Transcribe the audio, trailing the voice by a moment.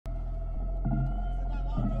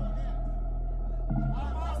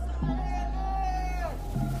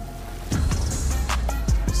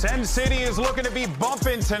Sen City is looking to be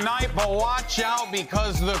bumping tonight, but watch out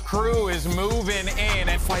because the KRÜ is moving in.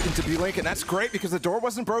 And fighting to B-Link, and that's great because the door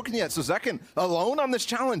wasn't broken yet. So Zekin alone on this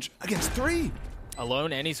challenge against 3.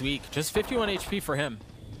 Alone, and he's weak. Just 51 HP for him.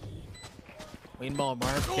 Lean ball,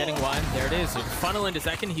 Marv getting one. There it is. Funnel into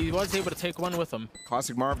Zekin. He was able to take one with him.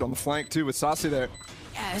 Classic Marv on the flank too with Saucy there.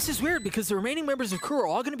 Yeah, this is weird because the remaining members of KRÜ are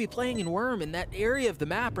all going to be playing in Worm in that area of the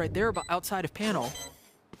map right there outside of panel.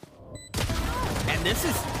 And this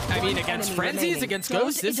is, I mean, against Frenzies, against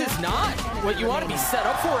Ghosts, this is not what you want to be set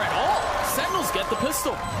up for at all. Sentinels get the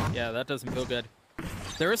pistol. Yeah, that doesn't feel good.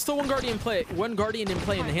 There is still one Guardian in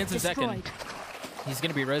play in the hands of Zekin. He's going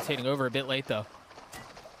to be rotating over a bit late, though.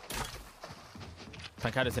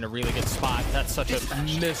 Pankata's in a really good spot. That's such a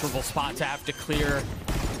miserable spot to have to clear.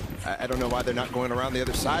 I don't know why they're not going around the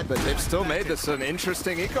other side, but they've still made this an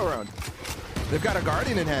interesting eco round. They've got a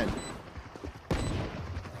Guardian in hand.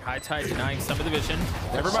 High Tide denying some of the vision.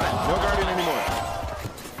 Never mind, no Guardian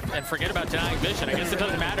anymore. And forget about denying vision. I guess it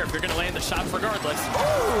doesn't matter if you're going to land the shots regardless.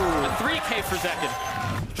 Ooh. A 3K for Zekin.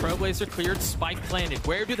 Trailblazer cleared, Spike planted.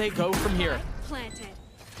 Where do they go from here? Planted.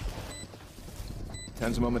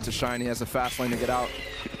 Ten's a moment to shine. He has a fast lane to get out.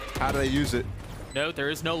 How do they use it? No, there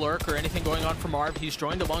is no lurk or anything going on from Marv. He's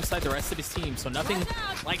joined alongside the rest of his team, so nothing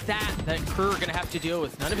like that KRÜ are going to have to deal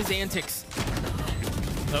with. None of his antics.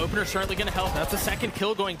 The opener's certainly going to help. That's a second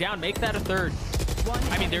kill going down. Make that a third.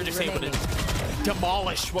 I mean, they're just able to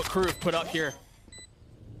demolish what KRÜ have put up here.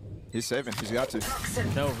 He's saving. He's got to.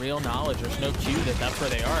 No real knowledge. There's no cue that that's where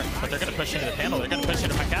they are. But they're going to push into the panel. They're going to push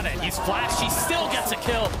into Pankata. And he's flashed. He still gets a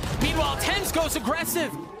kill. Meanwhile, Tens goes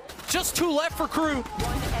aggressive. Just 2 left for KRÜ.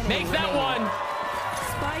 Make that one.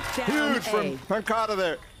 Huge from Pankata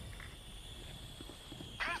there.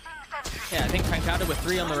 Yeah, I think Pankata with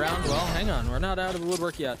 3 on the round. Well, hang on. We're not out of the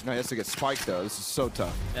woodwork yet. No, he has to get spiked, though. This is so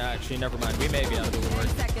tough. Yeah, actually, never mind. We may be out of the woodwork.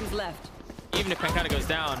 10 seconds left. Even if Pankata goes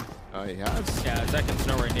down. Oh, he has? Yeah, Zekin's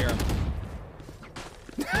nowhere near him.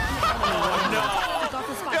 Oh,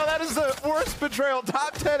 no! Yo, that is the worst betrayal.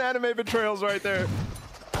 Top 10 anime betrayals right there.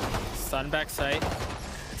 Sun back sight.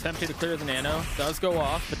 Attempting to clear the nano. Does go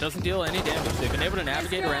off, but doesn't deal any damage. They've been able to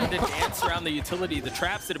navigate around it, dance around the utility, the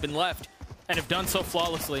traps that have been left, and have done so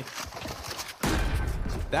flawlessly.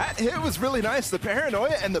 That hit was really nice. The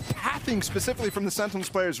paranoia and the pathing specifically from the Sentinels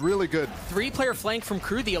player is really good. 3-player flank from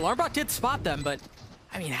KRÜ. The alarm bot did spot them, but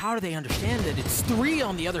I mean, how do they understand that it's 3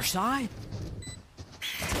 on the other side?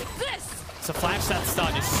 So flash that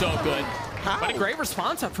stun is so good. How? What a great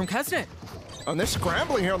response up from Kesnet. And they're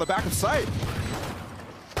scrambling here on the back of sight.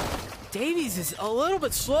 Davies is a little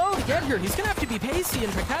bit slow to get here. He's gonna have to be pacey,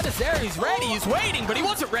 and Pankata's there. He's ready. He's waiting, but he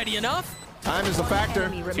wasn't ready enough. Time is a factor.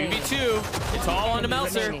 2v2. It's all on to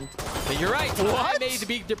Meltzer. But you're right. What?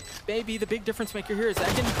 Maybe the big difference maker here is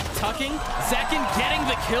Zekin tucking. Zekin getting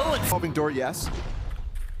the kill. Revolving door, yes.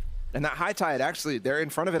 And that high tide, actually, they're in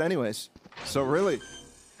front of it anyways. So really,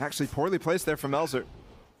 actually poorly placed there from Meltzer.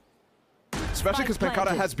 Especially because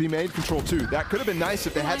Pankata has B-main control too. That could have been nice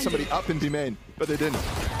if they had somebody up in B-main, but they didn't.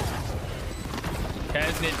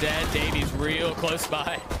 Kesnet dead. Davies real close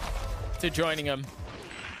by to joining him.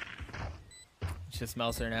 It's just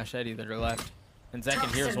Meltzer and Ashedi that are left. And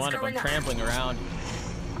Zekin here's one of them trampling around.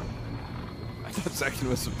 I thought Zekin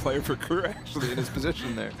was a player for KRÜ actually in his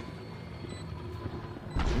position there.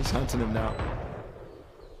 He's hunting him now.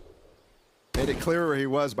 Made it clear where he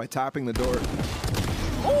was by tapping the door.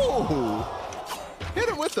 Oh! Hit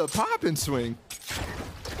him with the pop-and swing.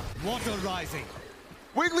 Water rising.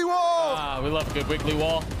 Wiggly wall! Ah, we love a good wiggly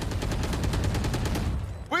wall.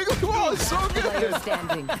 Wiggly wall is so good!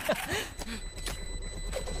 Standing.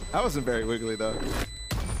 That wasn't very wiggly though.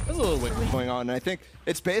 It was a little wiggly going on, and I think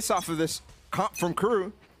it's based off of this comp from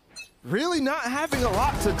KRÜ really not having a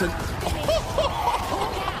lot to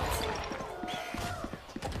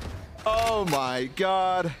Oh my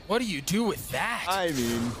god. What do you do with that? I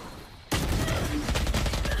mean,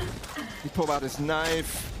 he pulled out his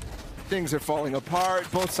knife. Things are falling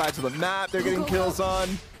apart. Both sides of the map they're getting kills on.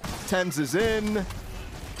 Tens is in.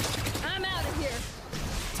 I'm out of here.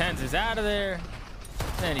 Tens is out of there.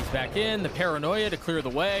 And he's back in. The paranoia to clear the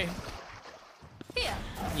way. Yeah.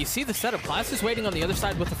 You see the setup. Class is waiting on the other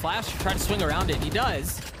side with the flash to try to swing around it. He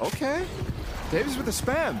does. Okay. Davies with the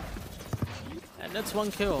spam. And that's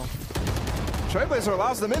 1 kill. Trailblazer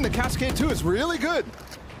allows them in. The Cascade 2 is really good.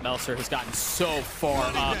 Meltzer has gotten so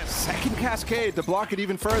far up. Second Cascade to block it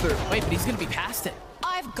even further. Wait, but he's going to be past it.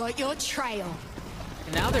 I've got your trail.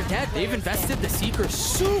 And now they're dead. They've invested the Seeker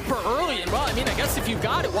super early. And well, I mean, I guess if you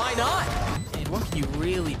got it, why not? And what can you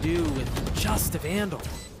really do with just a Vandal?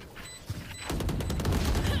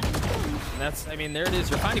 And that's, I mean, there it is.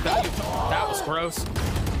 You're finding value. That was gross.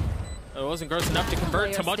 It wasn't gross enough to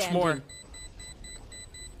convert to much more.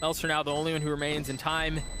 Meltzer now the only one who remains, and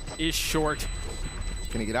time is short.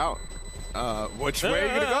 Can he get out? Which way are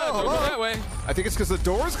you gonna go? Don't go that way. I think it's because the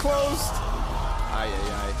door's closed. Aye,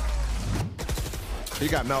 aye, aye. He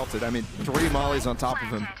got melted. I mean, 3 mollies on top of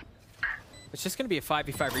him. It's just gonna be a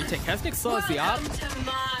 5v5 retake. Kesnick still has the op.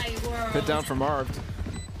 Hit down from Arved.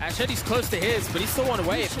 He's close to his, but he's still one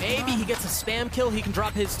away. If maybe he gets a spam kill, he can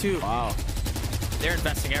drop his too. Wow. They're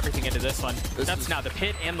investing everything into this one. That's now the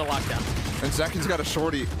pit and the lockdown. And Zekin's got a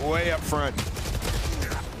shorty way up front.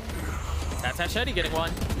 That's Hashedi getting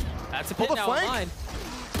one. That's a pit Pull the now flank. online.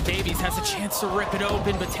 Davies has a chance to rip it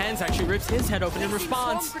open, but Tens actually rips his head open in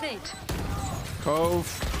response. Cove.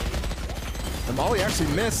 The molly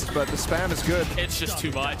actually missed, but the spam is good. It's just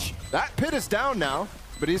too much. That pit is down now,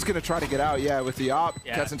 but he's going to try to get out, yeah, with the op.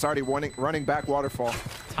 Yeah. Kessen's already running back waterfall.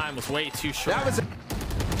 Time was way too short. That was it.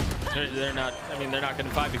 They're not, I mean, they're not going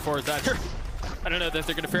to 5v4s that. I don't know that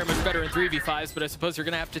they're going to fare much better in 3v5s, but I suppose you're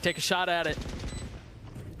going to have to take a shot at it.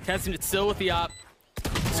 Kessin, it's still with the op.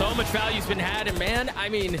 So much value's been had, and man, I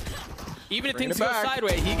mean, even if things go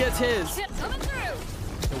sideways, he gets his.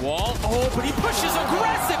 The wall, oh, but he pushes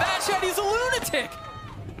aggressive. Ashadi's a lunatic.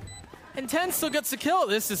 And 10 still gets the kill.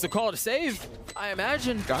 This is the call to save, I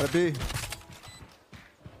imagine. Gotta be.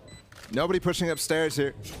 Nobody pushing upstairs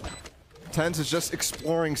here. Tens is just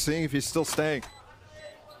exploring, seeing if he's still staying.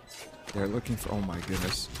 They're looking for, oh my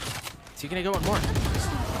goodness. Is he gonna go one more?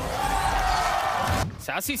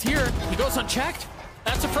 Sassy's here, he goes unchecked.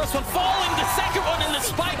 That's the first one falling, the second one, and the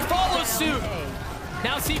spike follows suit.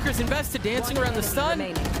 Now Seeker's invested, dancing around the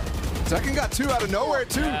stun. Second got 2 out of nowhere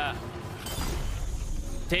too.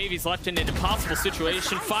 Davies left in an impossible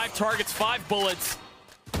situation. 5 targets, 5 bullets.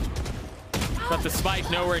 But the spike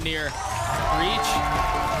nowhere near. Reach.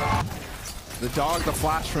 The dog, the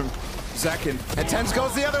flash from Zekin. And Tens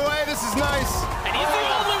goes the other way, this is nice. And he's the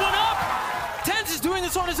only one up. Tens is doing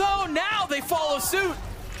this on his own. Now they follow suit.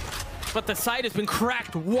 But the site has been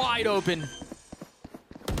cracked wide open.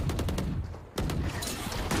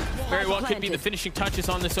 Very well could be the finishing touches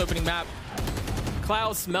on this opening map.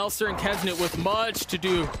 Klaus, Meltzer, and Kesnit with much to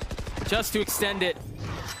do just to extend it.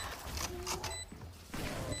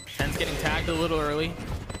 Ten's getting tagged a little early.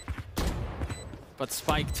 But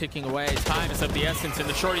Spike ticking away. Time is of the essence, and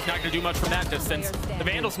the shorty's not going to do much from that distance. The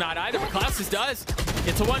Vandal's not either, but Klaus does.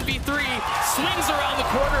 It's a 1v3. Swings around the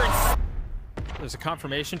corner and... There's a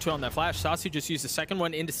confirmation too on that flash. Sasu just used the second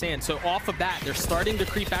one into sand. So off of that, they're starting to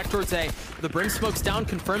creep back towards A. The Brim smoke's down,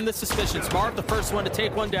 confirm the suspicions. Marv the first one to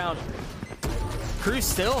take one down. KRÜ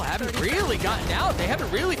still haven't really gotten out. They haven't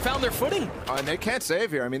really found their footing. And they can't save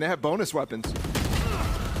here. I mean, they have bonus weapons.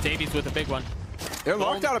 Davies with a big one. They're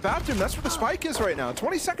locked out of bathroom. That's where the spike is right now.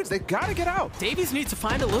 20 seconds. They got to get out. Davies needs to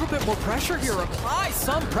find a little bit more pressure here. Apply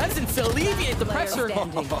some presence to alleviate the pressure.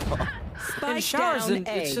 And showers, and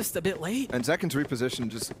it's just a bit late. And Zekin's reposition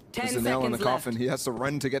just is the nail in the coffin. He has to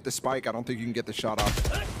run to get the spike. I don't think you can get the shot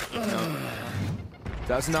off. No.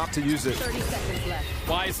 Does not to use it. 30 seconds left.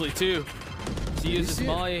 Wisely, too. He uses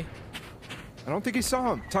Molly. I don't think he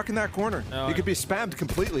saw him. Tuck in that corner. No, he could be spammed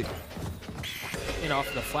completely. You know, off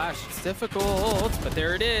of the flash, it's difficult, but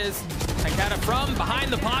there it is. Takata from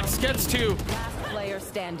behind the box gets 2. Last player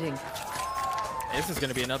standing. This is going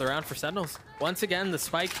to be another round for Sentinels. Once again, the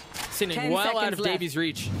spike sitting well out of left. Davies'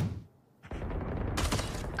 reach.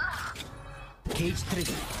 Cage 3.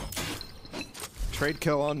 Trade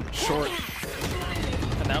kill on short.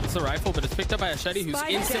 And that was the rifle, but it's picked up by Ashedi, who's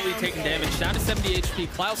instantly taking damage. Down to 70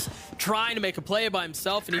 HP. Klaus trying to make a play by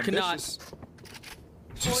himself, and he cannot.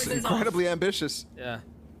 Just incredibly ambitious. Yeah.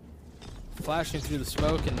 Flashing through the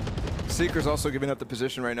smoke, and Seeker's also giving up the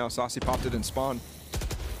position right now. Saucy popped it in spawn.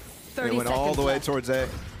 And it went all the way towards A.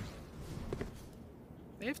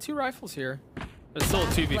 they have 2 rifles here. But it's still a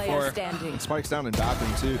 2v4. And Spike's down in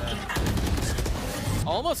bathroom too.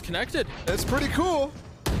 Almost connected. It's pretty cool.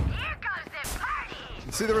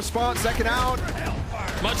 You see the response, second out.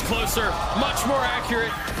 Much closer, much more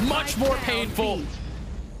accurate, much more painful.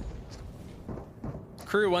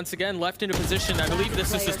 KRÜ once again left into position. I believe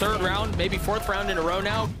this is his 3rd round, maybe 4th round in a row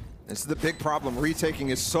now. This is the big problem. Retaking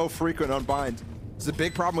is so frequent on bind. It's a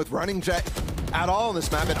big problem with running jet at all on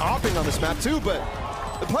this map and opping on this map too, but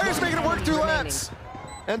the players making it work through Lance.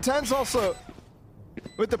 And Tens also,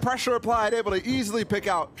 with the pressure applied, able to easily pick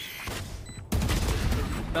out.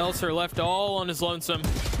 Meltzer left all on his lonesome.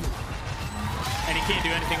 And he can't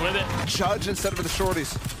do anything with it. Judge instead of the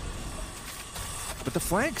shorties. But the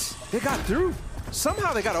flanks, they got through.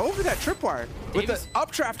 Somehow they got over that tripwire with the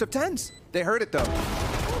updraft of Tens. They heard it though.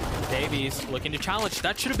 Davies looking to challenge.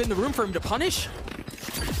 That should have been the room for him to punish.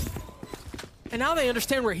 And now they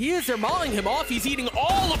understand where he is. They're mauling him off. He's eating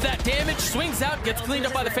all of that damage. Swings out, gets cleaned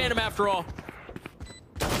up by the Phantom after all.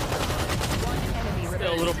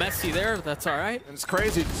 Still a little messy there, but that's all right. And it's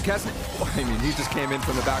crazy. I mean, he just came in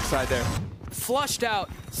from the backside there. Flushed out,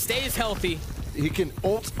 stays healthy. He can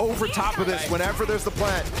ult over top of this whenever there's the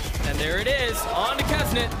plant. And there it is, on to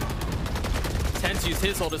Kesnet. Tens used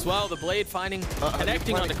his ult as well. The blade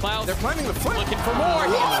connecting onto Cloud. They're planting the flick. Looking for more.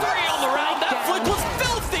 He's 3 on the round. That flick was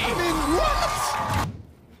filthy. I mean, what?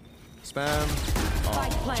 Spam.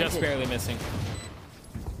 Oh, just barely missing.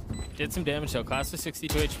 Did some damage though. Class with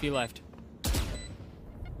 62 HP left.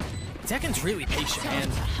 Tekken's really patient, man.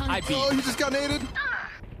 Oh, he just got naded.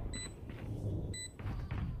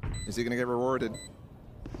 Is he gonna get rewarded?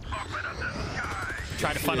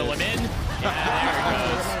 Try to funnel him in. Yeah, there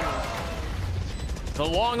he goes. The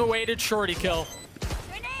long-awaited shorty kill.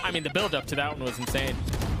 I mean, the build-up to that one was insane.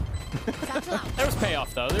 There was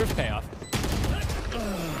payoff, though. There was payoff.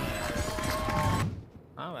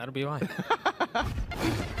 Oh, that'll be fine.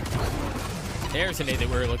 There's a nade that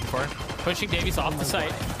we were looking for. Pushing Davies off the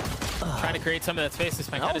site. Trying to create some of that space. This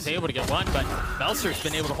Pancata is able to get one, but Melser's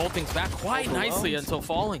been able to hold things back quite nicely until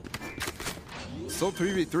falling. Still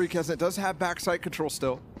 3v3. Kesnet does have backside control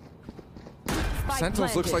still.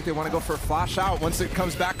 Sentinels looks like they want to go for a flash out once it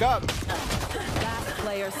comes back up. Last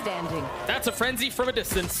player standing. That's a frenzy from a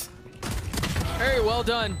distance. Very well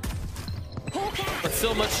done. But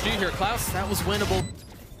still much to do here. Klaus, that was winnable.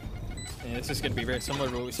 And this is going to be very similar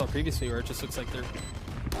to what we saw previously, where it just looks like they're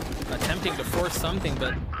attempting to force something,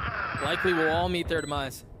 but likely will all meet their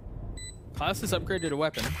demise. Klaus has upgraded a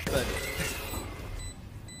weapon, but...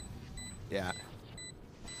 Yeah.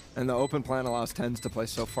 And the open plan allows Tens to play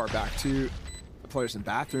so far back too. The players in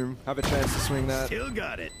bathroom have a chance to swing that. Still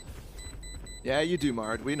got it. Yeah, you do,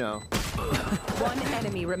 Mard. We know. One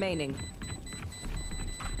enemy remaining.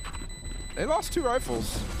 They lost 2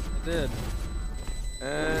 rifles. They did.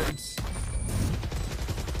 And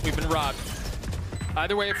We've been robbed.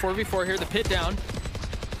 Either way, 4v4 here, the pit down.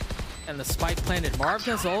 And the spike planted. Marv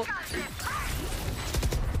does ult.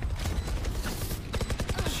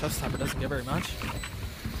 Showstopper doesn't get very much.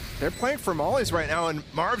 they're playing for mollies right now, and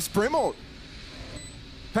Marv's brim ult.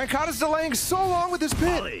 Pancata's delaying so long with this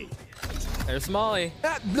pit. There's Molly.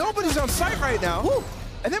 Nobody's on site right now. Woo.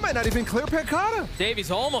 And they might not even clear Pancata.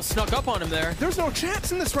 Davies almost snuck up on him there. There's no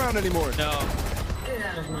chance in this round anymore. No. Get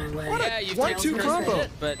out of my way. What Yeah, a you 1-2 combo.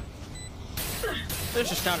 Hit, but there's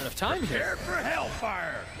just not enough time here. For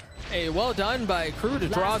hellfire. Hey, well done by KRÜ to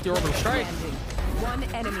draw out the orbital strike. One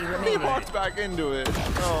enemy He remaining. walked back into it.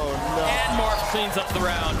 Oh, no. And Marv cleans up the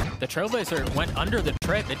round. The Trailblazer went under the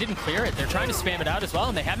trip. They didn't clear it. They're trying to spam it out as well,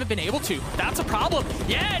 and they haven't been able to. That's a problem.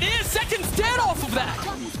 Yeah, it is. Second's dead off of that.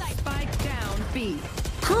 Spike down B.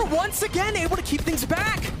 KRÜ once again able to keep things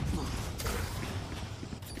back.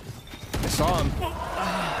 They saw him.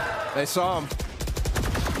 They saw him.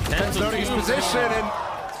 That's Noting his position, and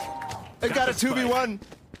they got a 2v1.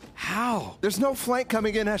 How? There's no flank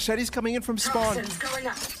coming in. Hashetti's coming in from spawn. Going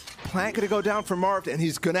up. Plant gonna go down for Marv, and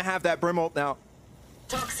he's gonna have that brim ult now.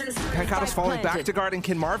 Toxins. Pancata's falling back to guard, and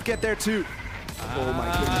can Marv get there too? Oh my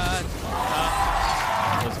goodness.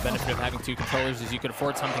 There's a benefit of having 2 controllers is you could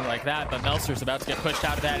afford something like that, but Melser's about to get pushed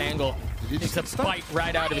out of that angle. It's a bite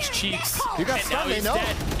right out of his cheeks. He got stunned, they know.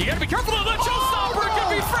 Dead. You gotta be careful of that showstopper. It could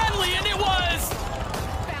be friendly, and it was.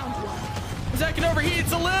 Second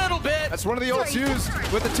overheats a little bit. That's one of the ults used.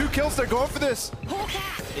 With the 2 kills, they're going for this.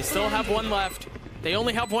 They still have 1 left. They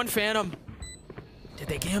only have 1 Phantom. Did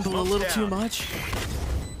they gamble a little too much?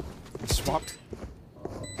 Swapped.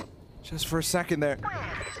 Just for a second there.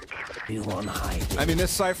 You won't hide. I mean,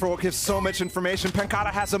 this Cypher will give so much information.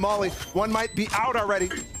 Pancata has a molly. One might be out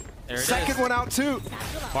already. There it Second is. one out too.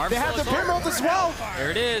 Marv They have the still has brim ult as well. There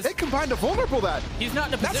it is. They combined to vulnerable that. He's not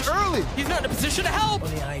in a That's position. early. He's not in a position to help.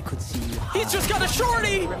 Only I could see you. He's just got a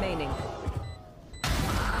shorty. Remaining.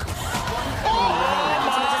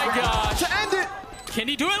 Oh my gosh. To end it. Can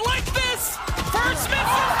he do it